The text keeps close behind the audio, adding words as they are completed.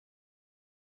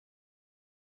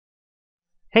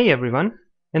Hey everyone,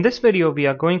 in this video we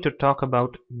are going to talk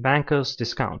about banker's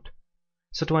discount.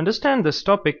 So to understand this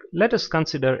topic, let us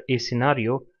consider a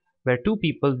scenario where two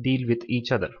people deal with each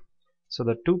other. So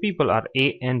the two people are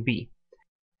A and B,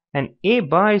 and A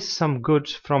buys some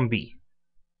goods from B.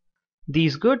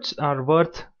 These goods are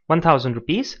worth 1000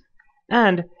 rupees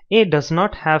and A does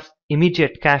not have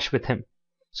immediate cash with him.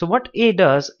 So what A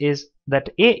does is that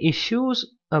A issues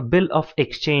a bill of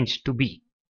exchange to B.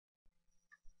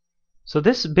 So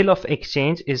this bill of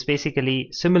exchange is basically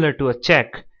similar to a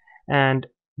check, and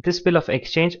this bill of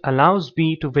exchange allows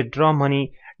B to withdraw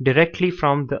money directly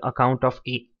from the account of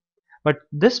A. But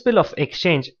this bill of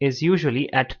exchange is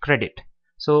usually at credit.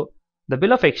 So the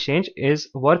bill of exchange is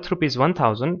worth rupees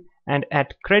 1000 and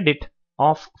at credit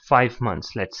of 5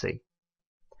 months, let's say.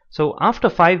 So after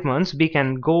 5 months B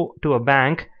can go to a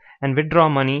bank and withdraw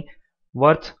money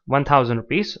worth 1000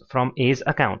 rupees from A's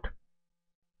account.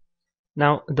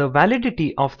 Now the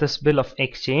validity of this bill of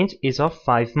exchange is of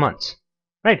 5 months,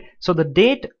 right? So the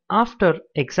date after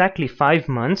exactly 5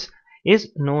 months is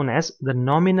known as the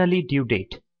nominally due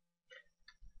date,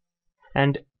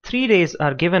 and 3 days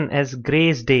are given as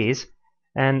grace days,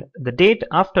 and the date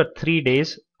after 3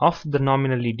 days of the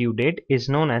nominally due date is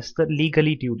known as the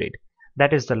legally due date.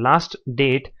 That is the last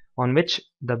date on which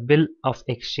the bill of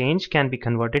exchange can be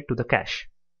converted to the cash,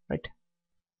 right?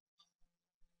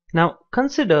 Now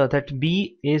consider that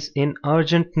B is in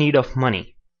urgent need of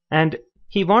money and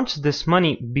he wants this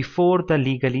money before the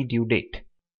legally due date.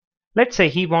 Let's say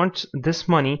he wants this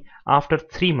money after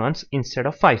 3 months instead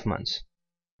of 5 months.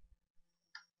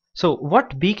 So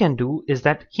what B can do is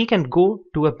that he can go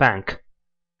to a bank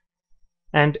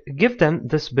and give them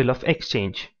this bill of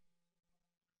exchange.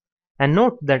 And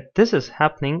note that this is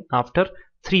happening after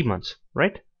 3 months,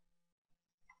 right?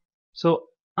 So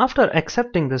after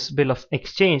accepting this bill of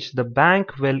exchange, the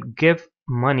bank will give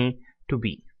money to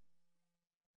B.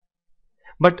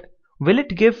 But will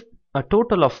it give a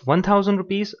total of 1000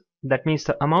 rupees? That means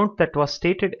the amount that was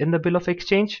stated in the bill of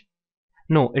exchange?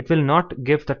 No, it will not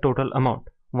give the total amount.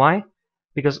 Why?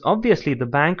 Because obviously the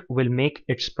bank will make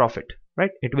its profit,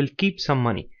 right? It will keep some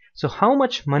money. So how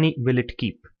much money will it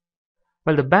keep?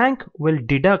 Well, the bank will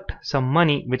deduct some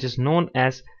money which is known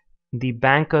as the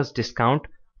banker's discount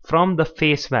from the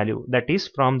face value, that is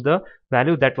from the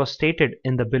value that was stated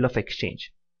in the bill of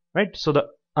exchange, right? So the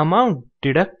amount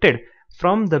deducted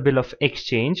from the bill of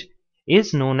exchange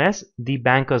is known as the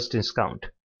banker's discount.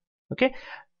 Okay,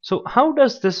 so how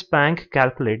does this bank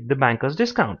calculate the banker's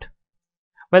discount?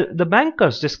 Well, the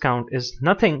banker's discount is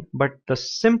nothing but the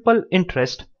simple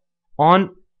interest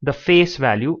on the face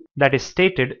value that is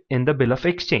stated in the bill of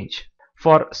exchange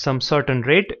for some certain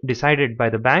rate decided by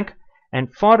the bank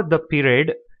and for the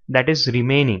period that is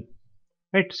remaining,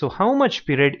 right? So how much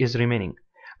period is remaining?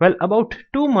 Well, about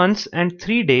 2 months and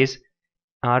 3 days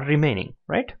are remaining,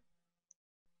 right?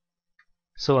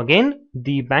 So again,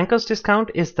 the banker's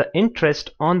discount is the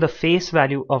interest on the face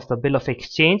value of the bill of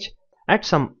exchange at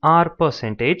some R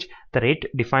percentage, the rate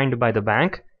defined by the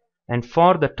bank, and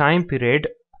for the time period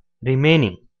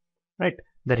remaining, right?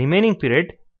 The remaining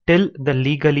period till the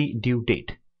legally due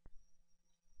date.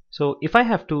 So if I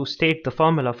have to state the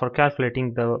formula for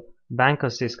calculating the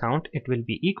banker's discount, it will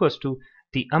be equals to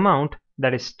the amount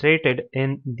that is stated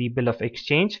in the bill of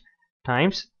exchange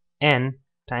times n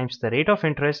times the rate of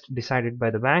interest decided by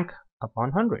the bank upon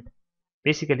 100.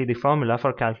 Basically the formula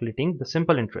for calculating the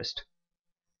simple interest.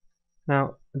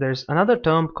 Now there's another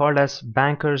term called as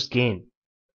banker's gain,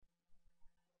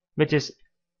 which is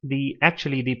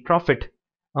actually the profit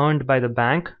earned by the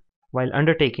bank while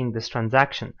undertaking this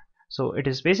transaction. So it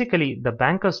is basically the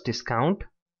banker's discount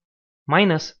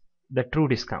minus the true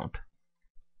discount.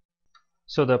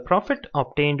 So the profit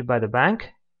obtained by the bank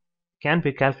can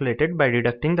be calculated by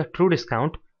deducting the true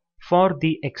discount for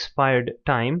the expired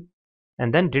time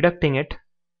and then deducting it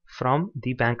from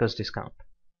the banker's discount,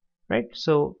 right?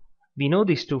 So we know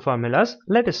these two formulas.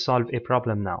 Let us solve a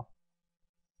problem now.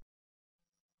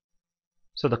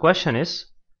 So the question is,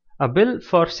 a bill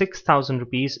for 6000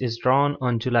 rupees is drawn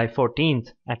on July 14th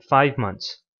at 5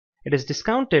 months. It is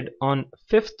discounted on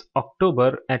 5th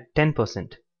October at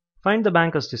 10%. Find the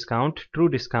banker's discount, true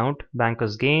discount,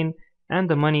 banker's gain, and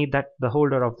the money that the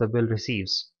holder of the bill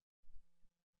receives.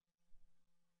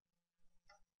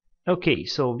 Okay,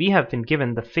 so we have been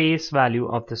given the face value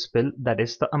of this bill, that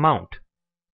is the amount.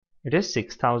 It is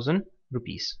 6000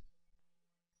 rupees.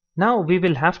 Now we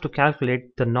will have to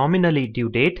calculate the nominally due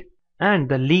date and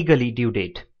the legally due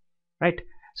date, right?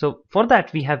 So for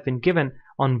that we have been given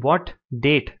on what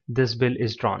date this bill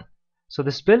is drawn. So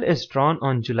this bill is drawn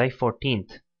on July 14th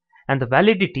and the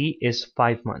validity is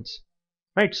 5 months.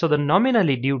 right? So the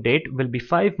nominally due date will be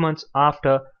 5 months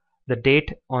after the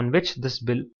date on which this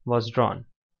bill was drawn.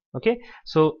 Okay,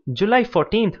 so July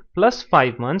 14th plus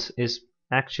 5 months is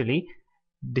actually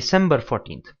December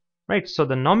 14th, right? So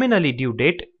the nominally due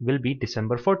date will be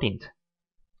December 14th.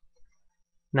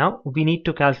 Now we need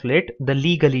to calculate the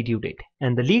legally due date,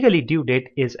 and the legally due date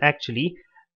is actually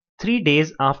 3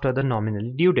 days after the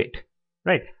nominally due date,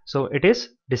 right? So it is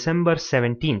December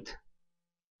 17th.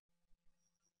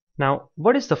 Now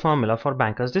what is the formula for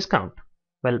banker's discount?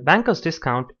 Well, banker's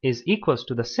discount is equals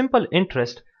to the simple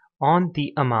interest on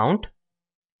the amount,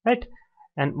 right?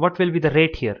 And what will be the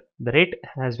rate here? The rate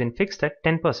has been fixed at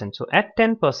 10%. So at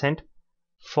 10%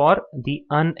 for the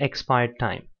unexpired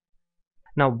time.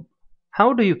 Now,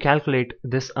 how do you calculate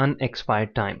this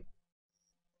unexpired time?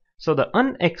 So the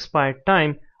unexpired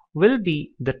time will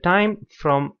be the time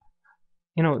from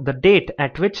the date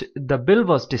at which the bill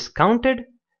was discounted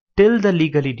till the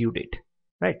legally due date,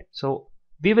 right? So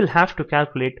we will have to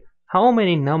calculate how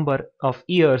many number of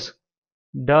years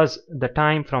does the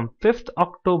time from 5th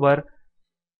October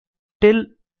till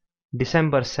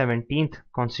December 17th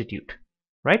constitute,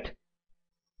 right?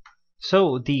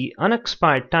 So the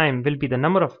unexpired time will be the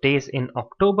number of days in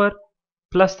October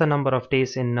plus the number of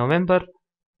days in November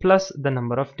plus the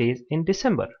number of days in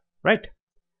December, right?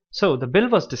 So the bill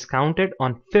was discounted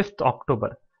on 5th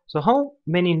October. So how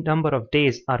many number of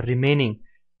days are remaining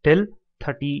till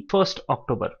 31st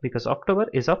October? Because October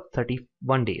is of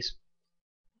 31 days.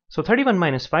 So 31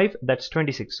 minus 5, that's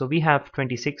 26. So we have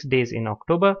 26 days in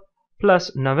October,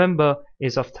 plus November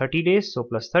is of 30 days, so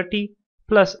plus 30,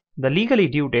 plus the legally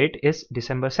due date is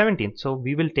December 17th. So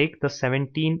we will take the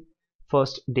 17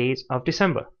 first days of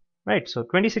December, right? So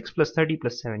 26 plus 30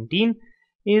 plus 17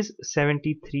 is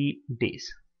 73 days,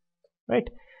 right?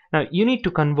 Now you need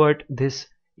to convert this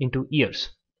into years.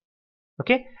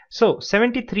 Okay, so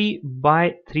 73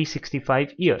 by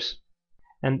 365 years,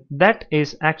 and that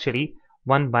is actually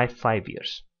 1 by 5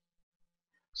 years.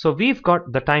 So we've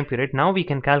got the time period. Now we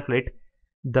can calculate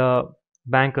the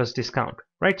banker's discount,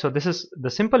 right? So this is the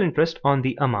simple interest on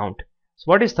the amount. So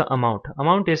what is the amount?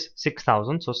 Amount is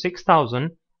 6,000. So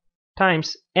 6,000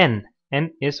 times n.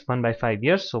 N is 1 by 5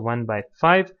 years. So 1 by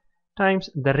 5 times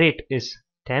the rate is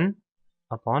 10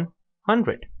 upon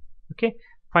 100. Okay,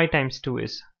 5 times 2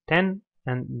 is 10,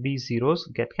 and these zeros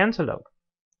get cancelled out.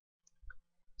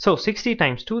 So 60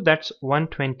 times 2, that's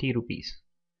 120 rupees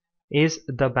is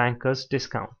the banker's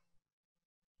discount.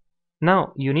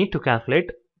 Now you need to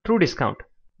calculate true discount.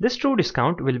 This true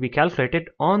discount will be calculated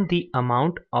on the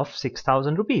amount of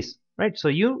 6,000 rupees, right? So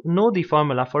you know the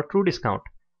formula for true discount.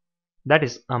 That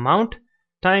is amount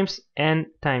times n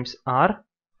times r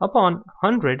upon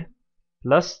 100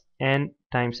 plus n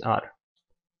times r,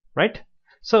 right?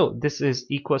 So this is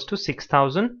equals to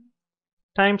 6,000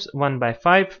 times 1 by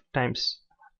 5 times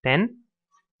 10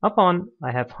 upon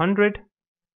I have 100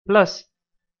 plus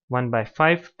 1 by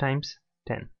 5 times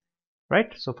 10,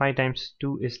 right? So 5 times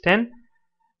 2 is 10,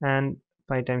 and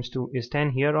 5 times 2 is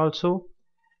 10 here also.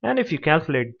 And if you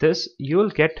calculate this, you will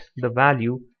get the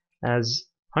value as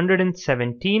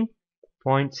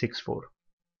 117.64,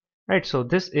 right? So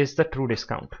this is the true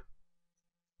discount.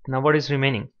 Now what is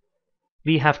remaining?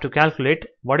 We have to calculate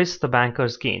what is the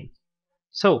banker's gain.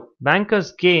 So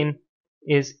banker's gain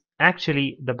is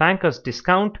actually the banker's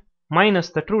discount minus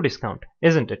the true discount,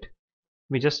 isn't it?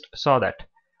 We just saw that.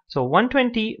 So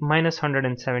 120 minus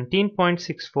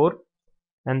 117.64,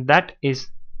 and that is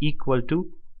equal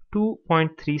to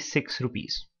 2.36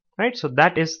 rupees, right? So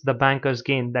that is the banker's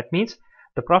gain. That means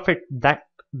the profit that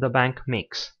the bank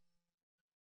makes.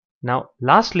 Now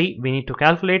lastly, we need to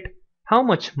calculate how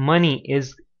much money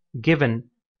is given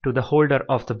to the holder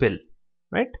of the bill,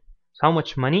 right? So how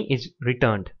much money is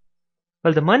returned?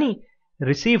 Well, the money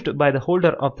received by the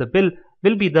holder of the bill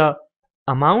will be the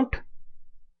amount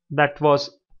that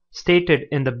was stated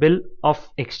in the bill of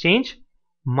exchange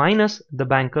minus the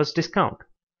banker's discount.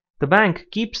 The bank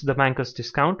keeps the banker's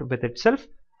discount with itself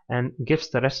and gives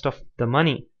the rest of the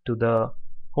money to the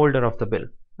holder of the bill,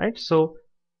 right? So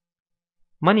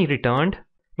money returned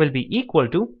will be equal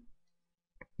to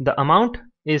the amount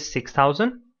is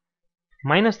 6,000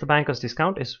 minus the banker's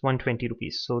discount is 120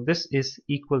 rupees. So this is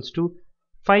equals to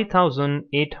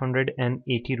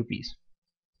 5,880 rupees,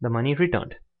 the money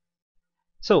returned.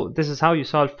 So this is how you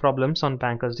solve problems on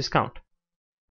banker's discount.